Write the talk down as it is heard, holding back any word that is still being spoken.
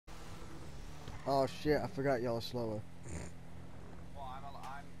Oh shit, I forgot y'all are slower. Well, I'm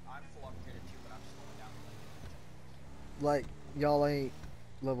full upgraded too, but I'm slowing down to like get the Like, y'all ain't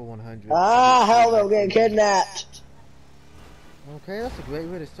level 100. I hate Ah, seeing hell no, that I'm for getting you. kidnapped. Okay, that's a great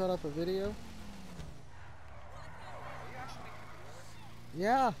way to start off a video. Are you actually making a video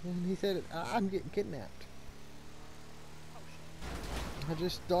there? Yeah, and he said, I'm getting kidnapped. Oh shit. I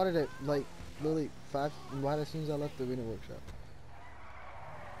just started it, like, literally right as soon as I left the arena workshop.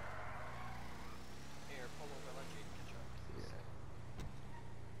 Here, pull over, let Jaden catch up. Yeah.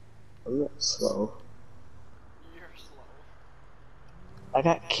 I'm not slow. You're slow. I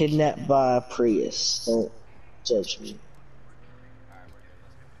got kidnapped by a Prius. Don't judge me. Alright, we're good,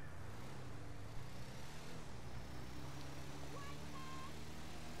 let's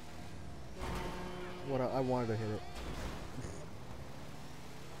go. What I wanted to hit it.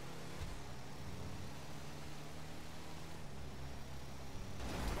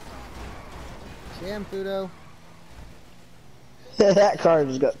 Damn, Fudo. That car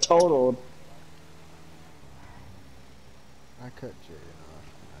just got totaled. I cut Jaden off.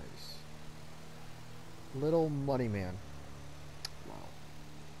 Nice. Little money man. Wow.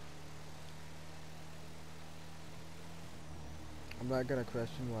 I'm not gonna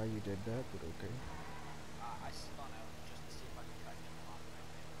question why you did that, but okay. I spun out just to see if I could cut him off, and I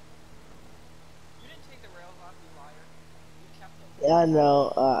did. You didn't take the rails off, you liar. You kept them. Yeah, I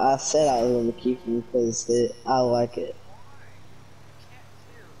know. I said I was gonna keep them because I like it. Why? You can't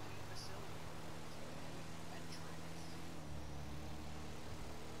clear any facility with those, or any entrance.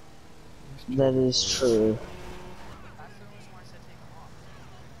 Let's That trigger is forward. true. That's the only reason why I said take them off, is because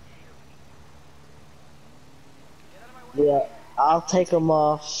you couldn't clear anything. Get out of my Yeah, way! I'll take them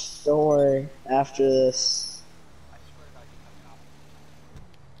off. Don't worry. After this. I swear to God, you cut me off a few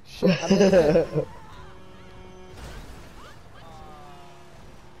times. Shit, I made it. I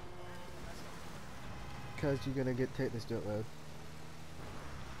messed up. Cause you're gonna take this dirt road.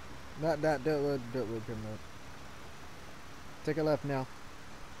 Not that dirt road coming up. Take a left now.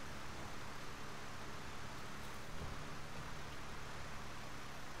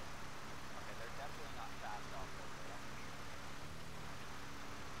 Okay, they're definitely not fast off-road, though, that's for sure.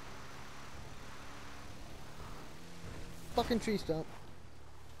 Fucking tree stump.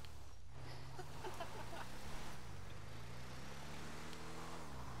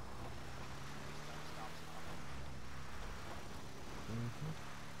 Tree stump stomps nothing.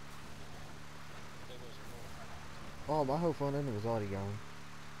 There goes your whole front end. Oh, my whole front end was already gone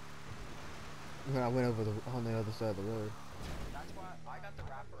when I went over on the other side of the road. That's why I got the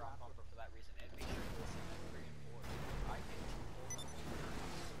wraparound bumper for that reason. It makes sure you listen to 3 and 4. I hit 2 holes in 1 turn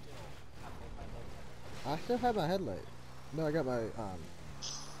and still have both my lights on. I still have my headlight. No, I got my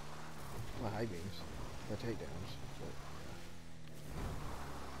high beams, my takedowns. So, yeah.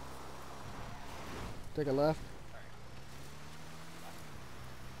 Take a left. Alright. Left.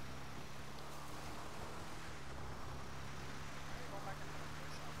 Why are you going back into the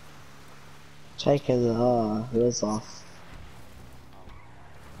repair shop? Taking the wheels off. Oh.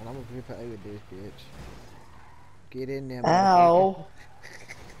 And I'm gonna prepare with this bitch. Get in there, motherfucker. Ow!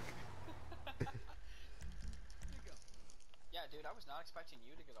 You go. Yeah, dude, I was not expecting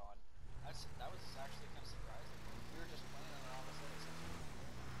you to get on. That was actually kind of surprising. We were just playing and then all of a sudden it says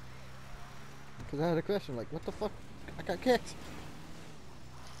you. Cause I had a question like, what the fuck? I got kicked.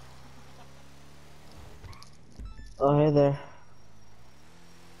 Oh, hey there. Yeah,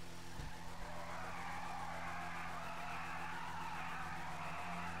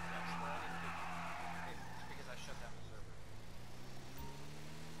 so I didn't kick you. It's because I shut down the server.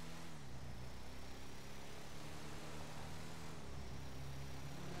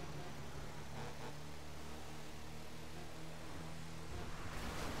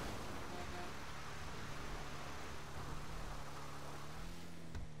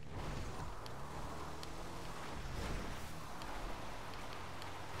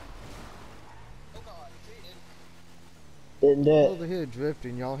 Oh god, Jaden! Didn't do I'm it. over here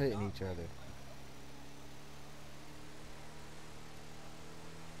drifting, y'all hitting each other.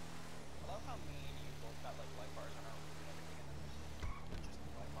 I love how me and you both got like light bars on our roof and everything, and then there's just no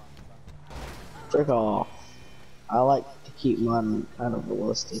light bar on the front. Frick off. I like to keep mine kind of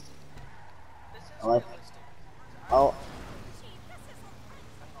realistic. This I is like. realistic. Yours Oh, actually looks realistic.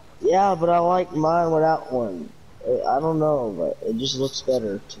 I don't know what's up with yeah, you. but I like mine without one. I don't know, but it just looks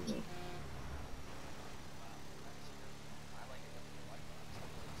better to me. Wow, that's your opinion. I like it with the light bars. It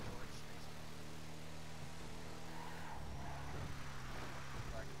gives me storage space in my roof.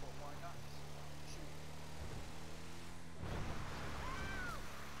 Where I can put more guns. Shoot.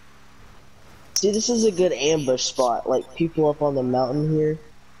 See, this is a good ambush spot. Like people up on the mountain here.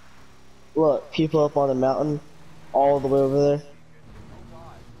 Look, people up on the mountain, all the way over there, Oh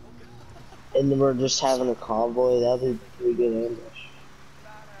god. Oh god. and then we're just having a convoy. That'd be a pretty good ambush.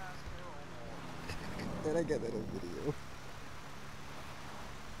 Badass girl mode. And I get that on video.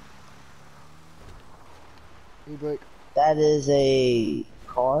 E-brake. That is a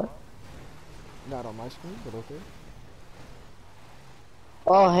car. Not on my screen, but okay.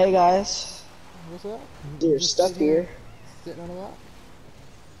 Oh, hey guys, What's up? you're Just stuck sitting here. Sitting on a rock.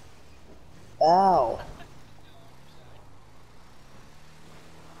 Ow.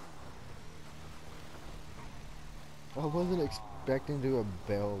 I wasn't expecting to do a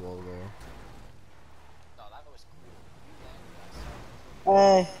barrel roll there. No, that was cool. You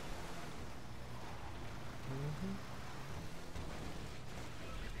landed that Hey,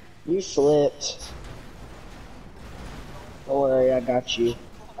 you slipped. Don't worry, I got you.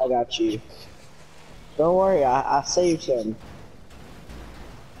 I got you. Don't worry, I saved him.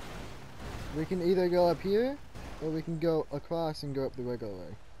 We can either go up here, or we can go across and go up the regular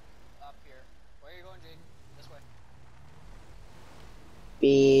way. up here. Where are you going, Jaden? This way.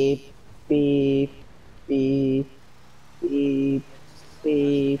 Beep, beep, beep, beep,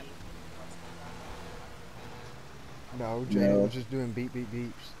 beep. No, Jaden No. was just doing beep beep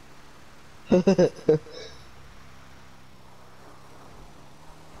beeps.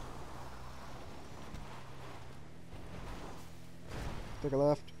 Take a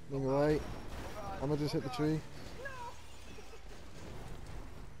left, then go right. I'm gonna just hit the tree.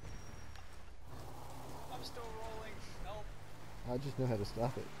 I'm still rolling. Help. I just know how to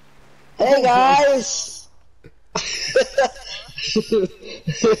stop it. Hey guys! I just unflipped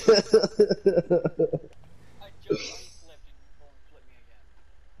and you won't flip me again.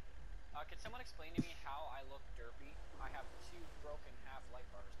 Can someone explain to me how I look derpy? I have 2 broken half light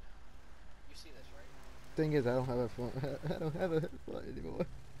bars now. You see this, right? Thing is, I don't have a front. I don't have a front anymore.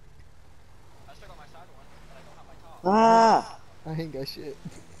 I still got my side one, but I don't have my top. Ah! I ain't got shit. And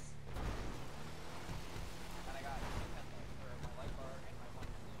I got 2 headlight, or my light bar and my 1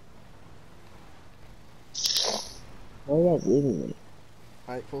 headlight. Why are you guys leaving me?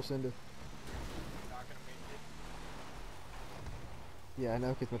 Alright, full sender. You're not gonna make it. Yeah, I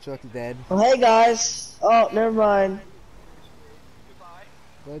know, cause my truck is dead. Oh, hey guys! Oh, never mind. Goodbye.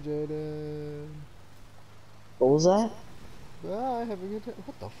 Bye, Jaden. What was that? Bye, have a good time.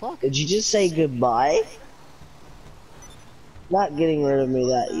 What the fuck? Did you just say goodbye? Not getting rid of me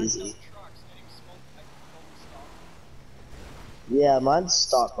that easy. Trucks getting smoked at fully stopped. Yeah, mine's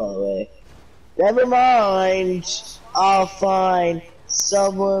stock by the way. Never mind. I'll find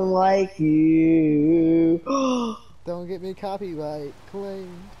someone like you. Don't get me copyright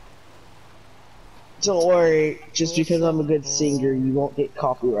claimed. Don't worry, just because I'm a good singer, you won't get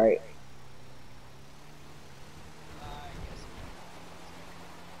copyright.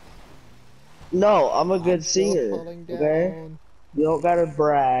 No, I'm a good singer, Falling okay? down. You don't gotta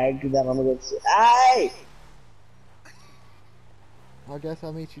brag that I'm a good singer. Hey! I guess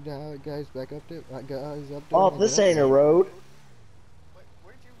I'll meet you down, guys, back up there. Guys, up there. Oh, when I this get up ain't a there. road.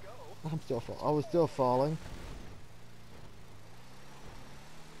 Where'd you go? I'm still I was still falling.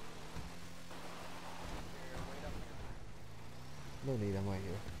 Here, wait up here. No need, I'm right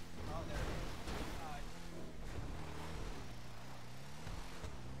here. Oh, there it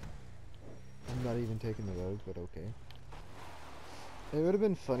is. I'm not even taking the road, but okay. It would have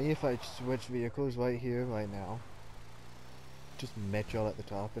been funny if I switched vehicles right here, right now. Just met y'all at the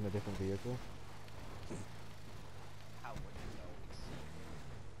top in a different vehicle. How would you know?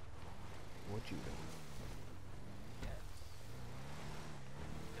 What you know? Yes.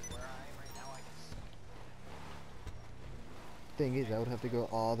 Because where I am right now, I can see. Thing is, I would have to go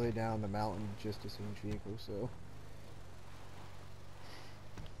all the way down the mountain just to change vehicles, so.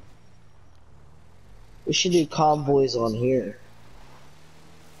 We should do convoys on here.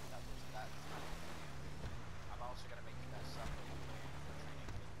 I'm also gonna make you guys suffer for training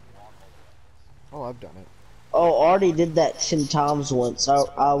to walk all the way. Oh, I've done it. Oh, I already did that 10 times once.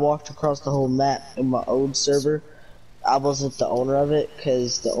 I walked across the whole map in my old server. I wasn't the owner of it,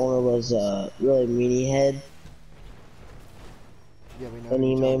 because the owner was a really meanie head. Yeah, we know. And who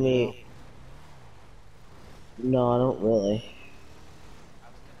he you're made talking me... about. No, I don't really. I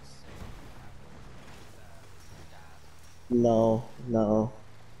was gonna say that No, no.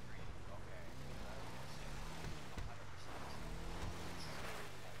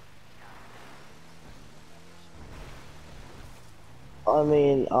 I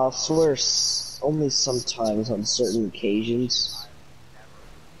mean, I'll swear only sometimes on certain occasions.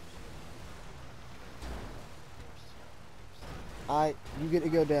 Alright, you get to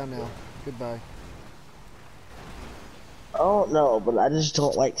go down now. Goodbye. I don't know, but I just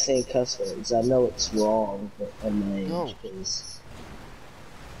don't like saying cuss words. I know it's wrong at my age, Go. because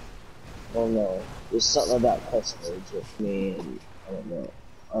I don't know. There's something about cuss words with me, and I don't know.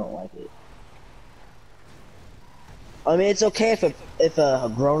 I don't like it. I mean, it's okay if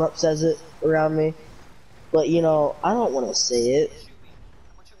a grown up says it around me, but you know, I don't want to say it. Someone shoot me.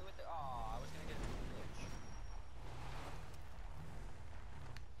 Someone shoot me with the. Oh, I was gonna get it with the glitch.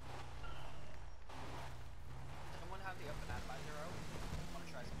 Someone have the up and advisor out. I wanna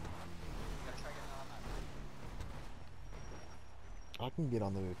try something. You gotta try getting on that. I can get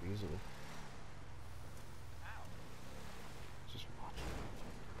on the roof easily. Ow. Just watch.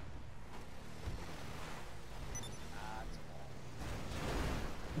 That's a wall.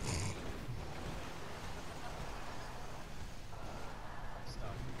 I'm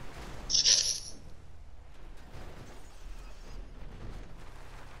stuck.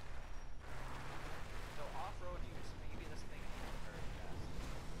 So off-road use, maybe this thing ain't very fast.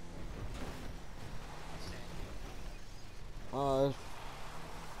 Sand dunes.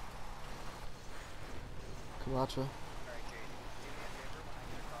 Kalacha. Alright, Jade. Do me a favor when I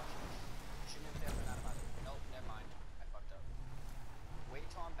get across this. Shoot me with the up and advisor. Nope, never mind. I fucked up. Wait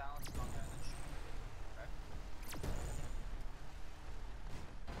till I'm balancing on there and then shoot me. Okay?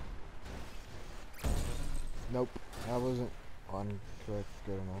 Nope. I wasn't on correct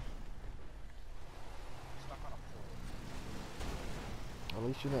good enough. Stuck on a pole. At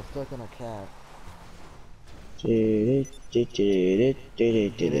least you're not stuck on a cat. You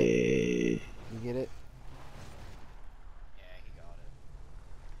You get it? Yeah, he got it.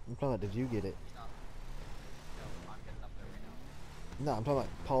 I'm talking about, did you get it? He's not. No, I'm getting up there right now. No, I'm talking about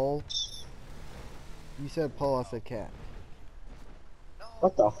Paul. You said Paul, I said cat. No!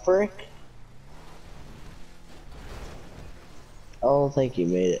 What the frick? I don't think you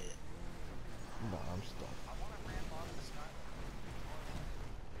made it. No, I'm stuck. I wanna ramp off the skyline.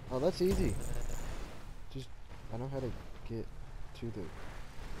 Oh, that's easy. Just, I know how to get to the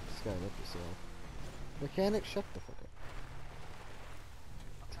skylift itself. Mechanic, shut the fuck up.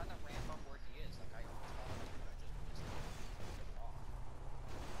 I'm trying to ramp up where he is. Like, I almost got him, but I just missed it. Get off.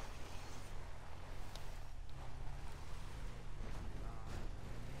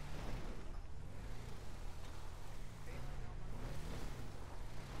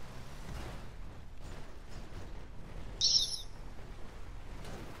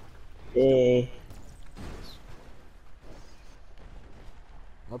 Hey.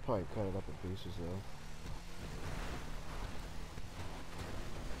 I'll probably cut it up in pieces though.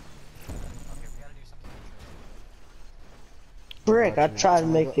 Okay, we gotta do something interesting. Frick, I tried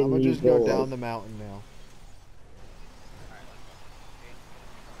making I'm gonna you just go go down like, the mountain now. Alright,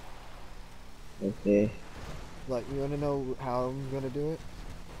 let's go. okay. Like, you wanna know how I'm gonna do it?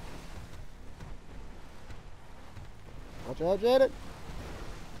 Watch out, Janet!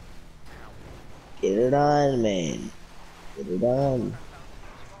 Get it on, man. Get it on.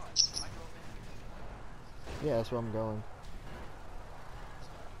 Yeah, that's where I'm going.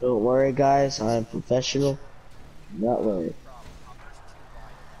 Don't worry, guys. I'm professional. Do not worry.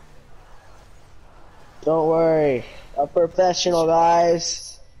 Don't worry. I'm professional,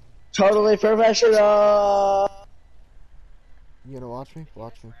 guys. Totally professional. You gonna watch me?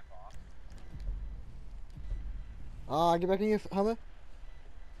 Watch me. Ah, get back in your Hummer.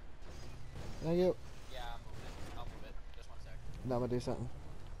 Thank you. Yeah, I'm moving it. I'll move it. Just one sec. Now I'm gonna do something.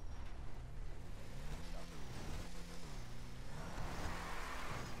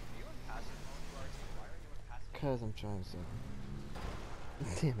 Are you in passive mode, URT? Why are you in passive? Cause I'm trying to.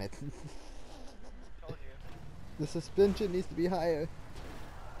 Damn it. Told you. The suspension needs to be higher.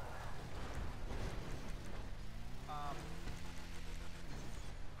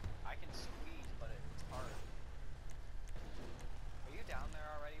 I can squeeze, but it's hard. Are you down there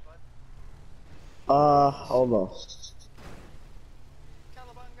already, bud? Almost.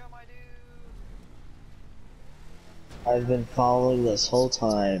 Calabunga, my dude! I've been following this whole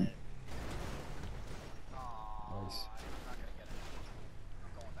time. Aww, Nice. I'm not gonna get it.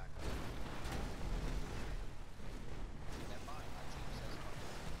 I'm going back up. Never mind, my team says fuck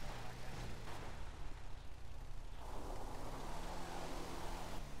it. I'm going back down.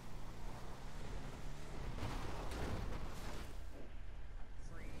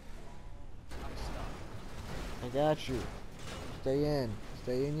 Free. I'm stuck. I got you. Stay in.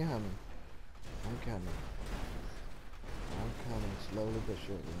 Stay in your Hummer. I'm coming. I'm coming. Slowly but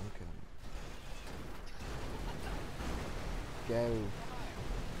surely. I'm coming. Go.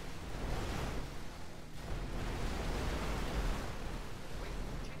 Wait,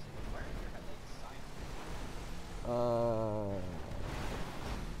 Jason, why are your headlights silent?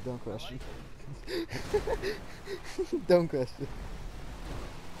 Don't I question. like it. Don't question.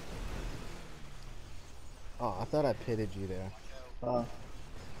 Oh, I thought I pitted you there. Watch out. Huh?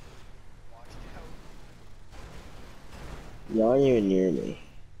 Watch out. You aren't even near me.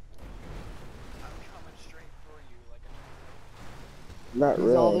 I'm coming straight for you like a Not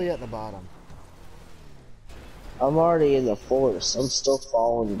He's all the really. way at the bottom. I'm already in the forest. I'm still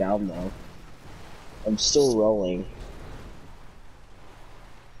falling down though. I'm still rolling.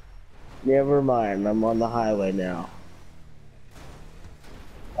 Never mind, I'm on the highway now.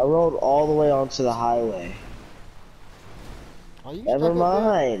 I rolled all the way onto the highway. Are you Never stuck up there?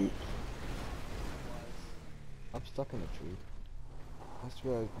 mind. I'm stuck in a tree. I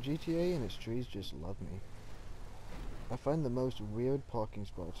swear, GTA and its trees just love me. I find the most weird parking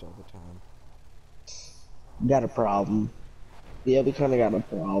spots all the time. Got a problem. Yeah, we kinda got a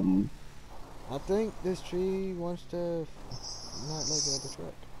problem. I think this tree wants to not let go of the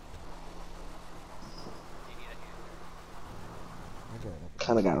truck. Do you need a hand here? I got it.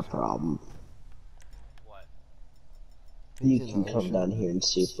 Kinda got a problem. What? He's You in can the come ocean. down here and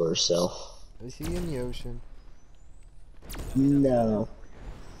see for yourself. Is he in the ocean? No.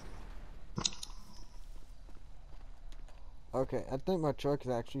 Okay, I think my truck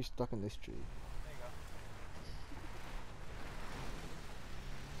is actually stuck in this tree. There you go.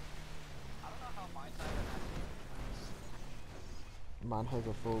 I don't know how mine time and Mine has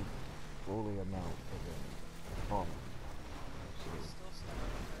a fully amount of it. Oh. So, still stuck up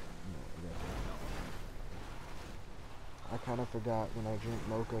no, I kind of forgot when I drink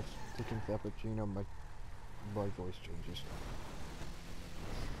mocha chicken frappuccino, my voice changes.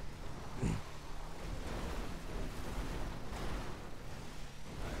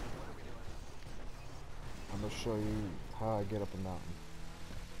 What are we doing? I'm gonna show you how I get up a mountain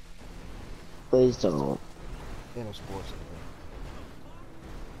Please don't. in a sports car.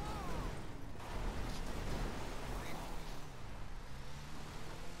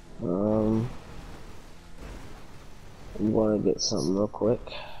 I'm gonna get something real quick.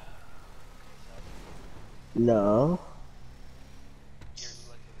 No, You're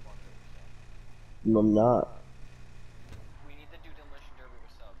like to the bunker. I'm not. We need to do demolition derby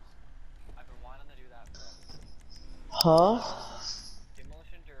with subs. I've been wanting to do that forever. Huh?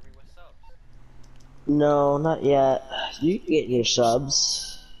 Demolition derby with subs. No, not yet. You can get your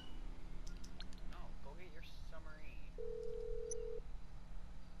subs. No, go get your submarine.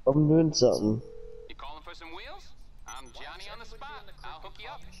 I'm doing something. You calling for some wheels? I'm Johnny on the spot. I'll hook you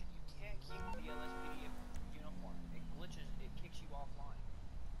up. Mission. You can't keep the LSPD uniform. It glitches. It kicks you offline.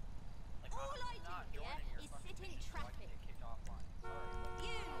 Like All I I'm not do here joining your is fucking sit in mission so I can traffic. get kicked offline. Sorry, but You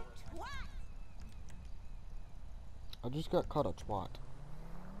it's not worth my time. twat! I just got caught a twat.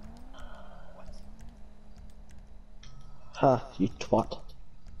 What? Huh, you twat.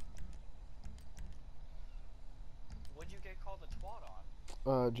 What'd you get called a twat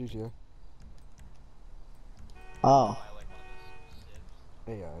on? GTA. Oh, By like one of those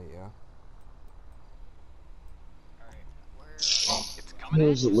sibs. Yeah. Alright, where It's coming at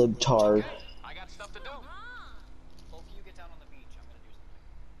here's a you. libtard. Okay, I got stuff to do. both of you get down on the beach. I'm gonna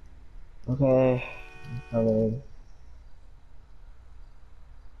do something. Okay. Coming.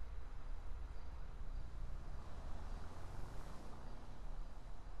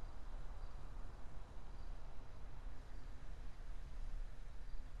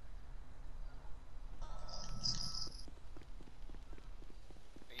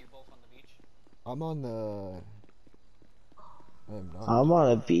 Are you both on the beach? I'm on the. I am not. I'm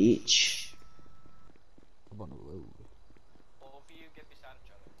on a beach. I'm on the road. Both of you get beside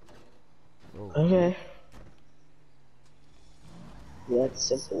each other. Oh. Okay. That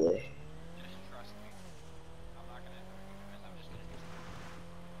simply. Just trust me. I'm not gonna annoy you guys. I'm just gonna do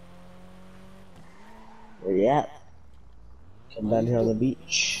something. Where you at? Come Why down you here on do- the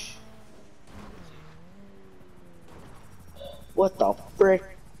beach. What the frick?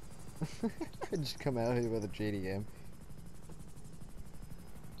 I just come out here with a JDM.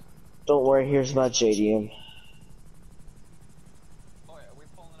 Don't worry, here's my JDM. Oh yeah, are we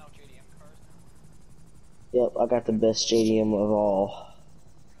pulling out JDM cars Yep, I got the best JDM of all.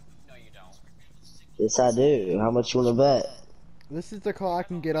 now? No, you don't. Yes, I do. How much you wanna bet? This is the car I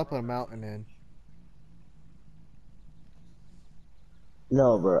can get up a mountain in.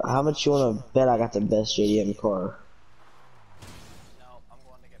 No, bro. How much you wanna bet I got the best JDM car? No, I'm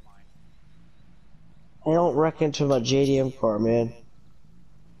going to get mine. I don't reckon to my JDM car, man.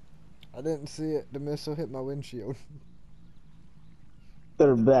 I didn't see it. The missile hit my windshield.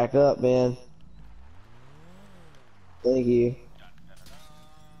 Better back up, man. Thank you. Dun, dun, dun,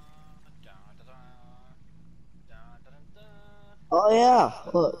 dun, dun, dun, dun, dun, dun. Oh yeah,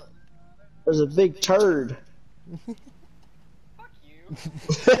 look. There's a big turd. Fuck you.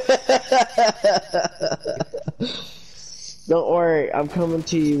 Don't worry, I'm coming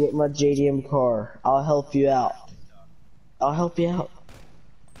to you with my JDM car. I'll help you out. I'll help you out.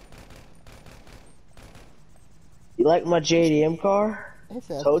 You like my JDM car?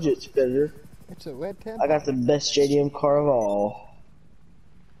 Told you it's better. It's a red tampon. I got the best JDM car of all.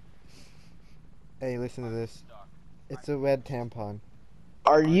 Hey, listen to this. It's a red tampon.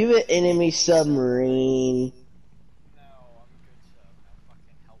 Are you an enemy submarine? No, I'm good, sub. Now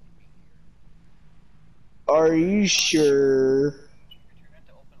fucking help me here. Are you sure? Return it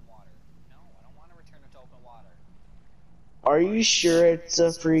to open water. No, I don't want to return it to open water. Are you sure it's a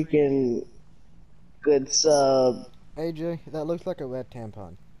freaking good sub? AJ, that looks like a red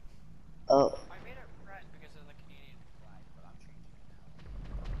tampon. Oh, I made it red because of the Canadian flag, but I'm changing it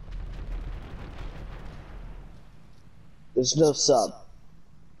now. there's no sub.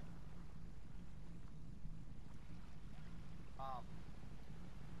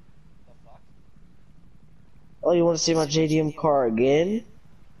 The fuck? Oh, you want to see my JDM car again?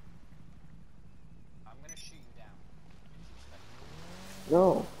 I'm gonna shoot you down.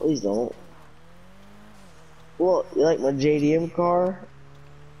 No, please don't. Well, you like my JDM car?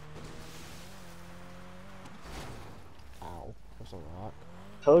 Ow, that's a rock.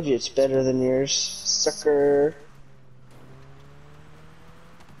 Told you it's better than yours, sucker.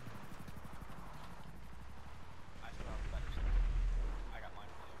 I still have better stuff. I got mine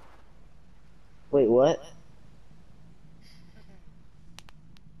for you. Wait, what?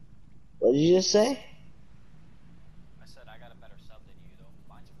 What did you just say? I said I got a better sub than you, though.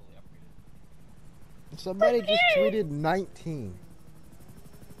 Mine's fully upgraded. Somebody just tweeted 19.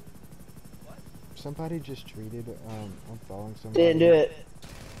 What? Somebody just tweeted, I'm following somebody. Didn't do it.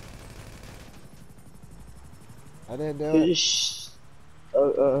 I didn't do You it. just...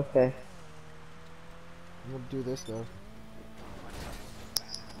 Oh, okay. I'm gonna do this though.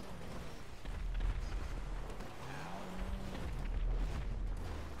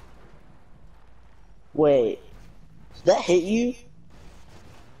 Wait. Did that hit you? Yes.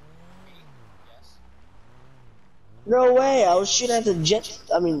 No way, I was shooting at the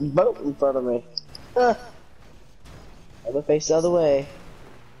boat in front of me. Huh. I'm gonna face the other way.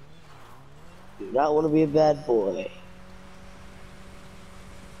 Do not want to be a bad boy.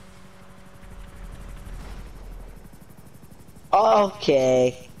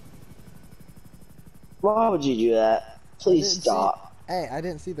 Okay. Why would you do that? Please didn't stop. Hey, I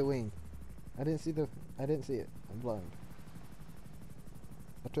didn't see the wing. I didn't see it. I'm blind.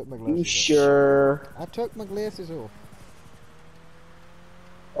 I took my glasses You off. sure? I took my glasses off.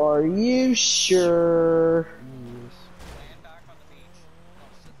 Are you sure? Yes. Land back on the beach. No,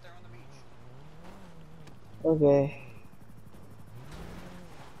 sit there on the beach. Okay.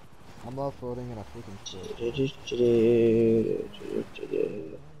 I'm off-roading and I freaking quit. Are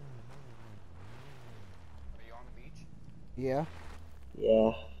you on the beach? Yeah,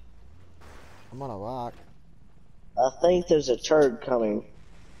 Yeah. I'm on a rock. I think there's a turd coming.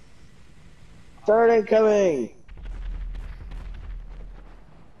 Turd incoming!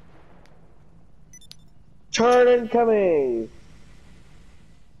 Turd incoming!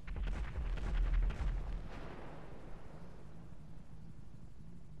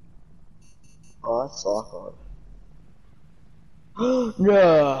 Oh, that's awkward.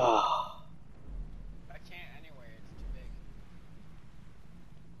 No! I can't anyway, it's too big.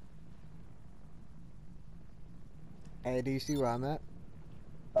 Hey, do you see where I'm at?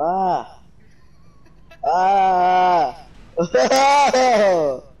 Ah! Ah!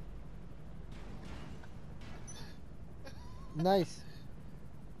 Nice.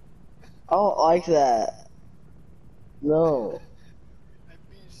 I don't like that. No. I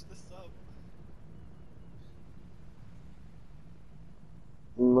beached the sub.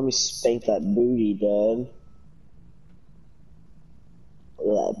 Let me spank that booty, Dad.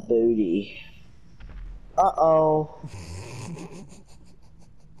 Look at that booty. Uh-oh.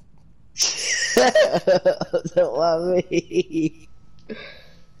 Don't mind me.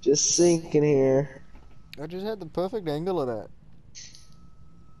 Just sinking here. I just had the perfect angle of that.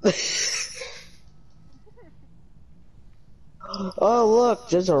 Oh, look,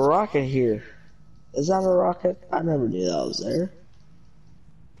 there's a rocket here. Is that a rocket? I never knew that was there.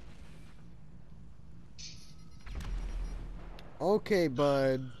 Okay,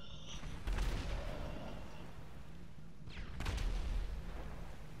 bud.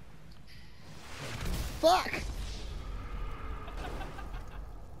 Fuck!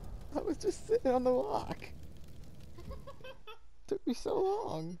 I was just sitting on the rock. Took me so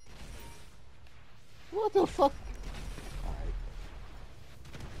long. What the fuck?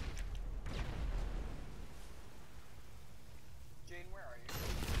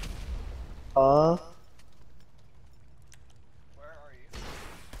 Where are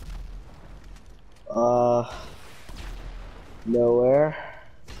you? Nowhere. Are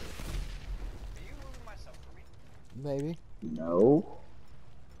you moving myself for me? Maybe. No.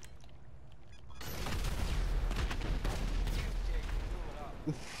 You dig, move it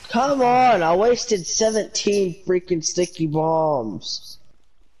up. Come on, I wasted 17 freaking sticky bombs.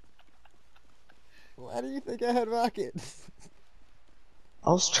 Why do you think I had rockets? I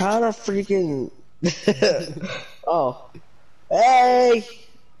was trying to freaking... Oh. Hey!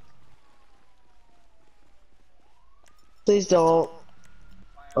 Please don't.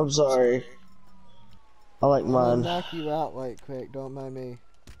 I'm sorry. I like I'm gonna mine. knock you out right quick, don't mind me.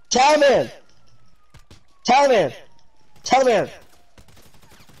 Talman! Talman! Talman!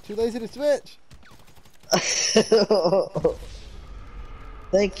 Too lazy to switch!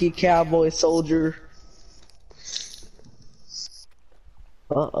 Thank you, cowboy soldier.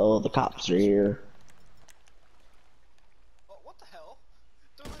 Uh-oh, the cops are here. Oh, what the hell?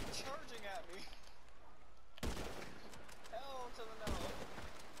 They're like charging at me. Hell to the no.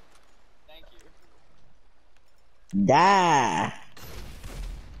 Thank you. Die!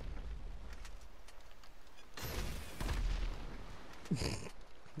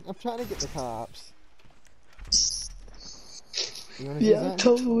 I'm trying to get the cops. You wanna see Yeah, something?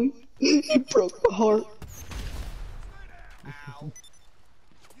 totally. You broke my heart. Ow.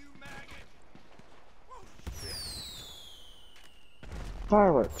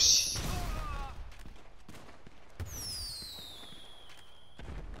 Fireworks.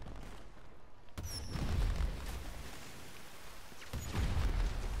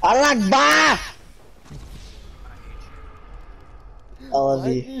 Alakbar! I love Why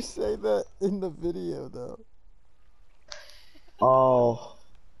you. did you say that in the video though? Oh,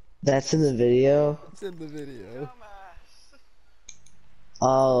 that's in the video? It's in the video. Dumbass.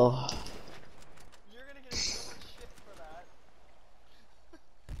 Oh. You're gonna get so much shit for that.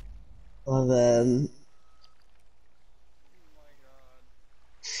 Well then. Oh my god.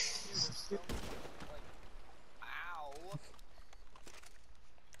 Dude, it's so like, ow.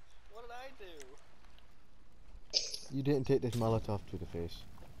 What did I do? You didn't take this Molotov to the face.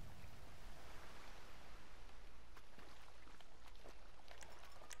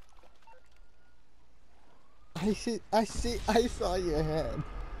 I saw your head.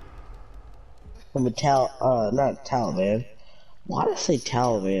 I'm a not Taliban. Why did I say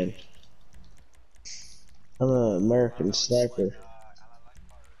Taliban? I'm an American sniper. I like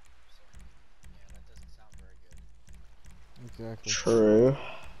fire, so yeah, that doesn't sound very good. Exactly. True.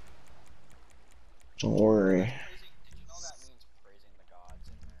 Don't worry. Did you know that means praising the gods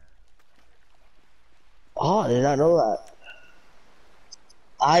in there? Oh, I did not know that.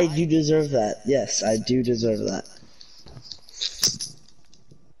 I do deserve that. Yes, I do deserve that.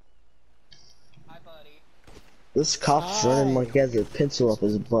 Hi, buddy. This cop's running like he has a pencil up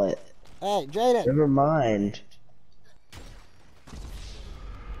his butt. Hey, Jaden! Never mind.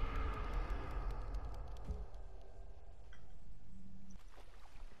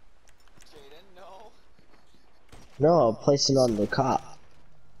 Jaden, no. No, I'm placing on the cop.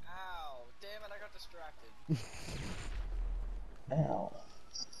 Ow. Damn it, I got distracted. Ow.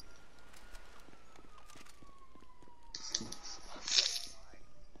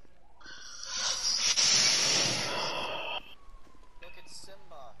 Look at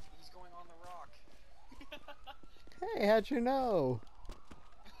Simba. He's going on the rock. Hey, how'd you know?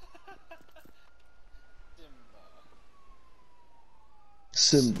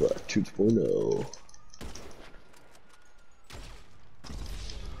 Simba. Simba 2.0.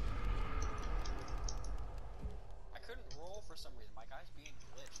 I couldn't roll for some reason. My guy's being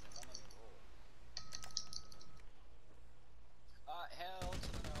glitched. It won't let me roll. Hell to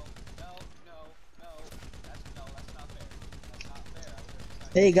the no. No, no, no. That's not fair. That's not fair. I was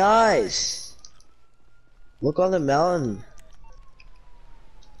just Hey guys! Look on the mountain.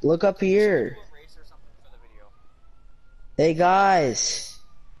 Look up here. do a race or something for the video. Hey guys!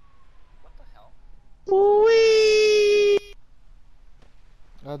 What the hell? Whee!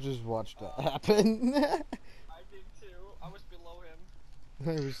 I just watched that happen. I did too. I was below him.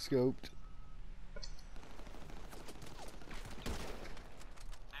 I was scoped.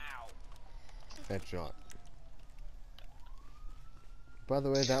 Ow. Headshot. By the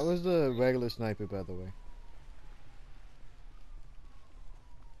way, that was the regular sniper, by the way.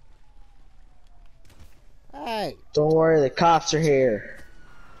 Hey! Don't worry, the cops are here.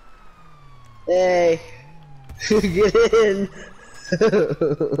 Hey! Get in!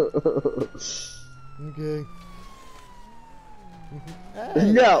 Okay.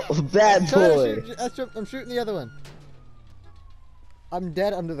 Hey. No! Bad I'm trying boy! to shoot, I'm shooting the other one. I'm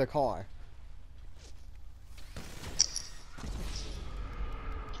dead under the car.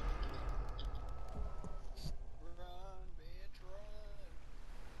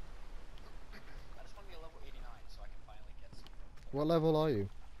 What level are you?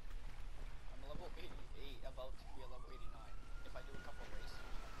 I'm a level 88, about to be a level 89. If I do a couple races,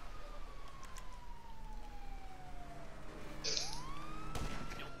 I'll be a level 89.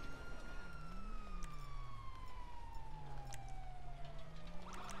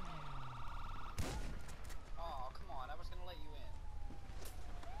 Oh, come on, I was gonna let you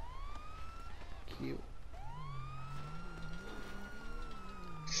in. Cute.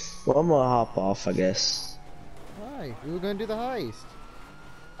 Well, I'm gonna hop off, I guess. Hi, we were gonna do the heist.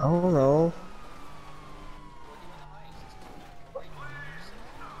 I don't know. We're doing the heist. We're right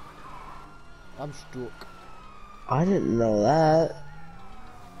now. I'm stuck. I didn't know that.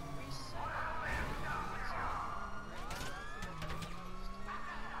 We said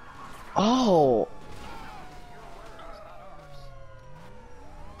Oh. it's not ours.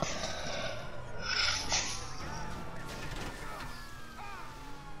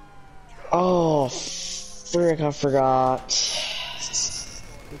 Oh, frick, I forgot.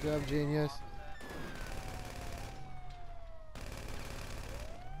 Good job, genius.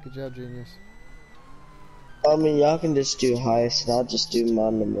 Good job, genius. I mean, y'all can just do heist, and I'll just do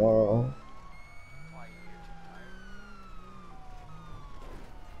mine tomorrow. Why, you're too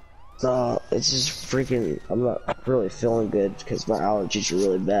tired? No, it's just freaking, I'm not really feeling good because my allergies are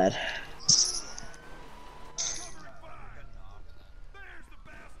really bad. Do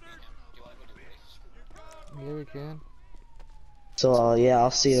you want to go do races? Yeah, we can. So, yeah,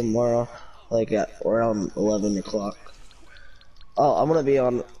 I'll see you tomorrow, like at around 11 o'clock. Oh, I'm gonna be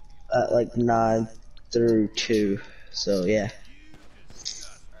on at like 9 through 2, so yeah.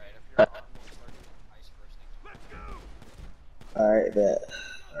 Alright, if you're on, we'll start doing heist first thing tomorrow. Alright, bet.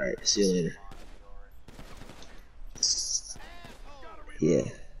 Alright, see you later. Yeah.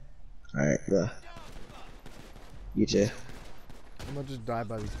 Alright, bye. You too. I'm gonna just die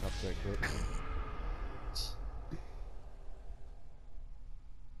by these cups right quick.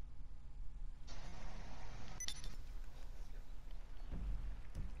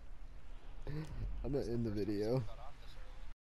 I'm gonna end the video.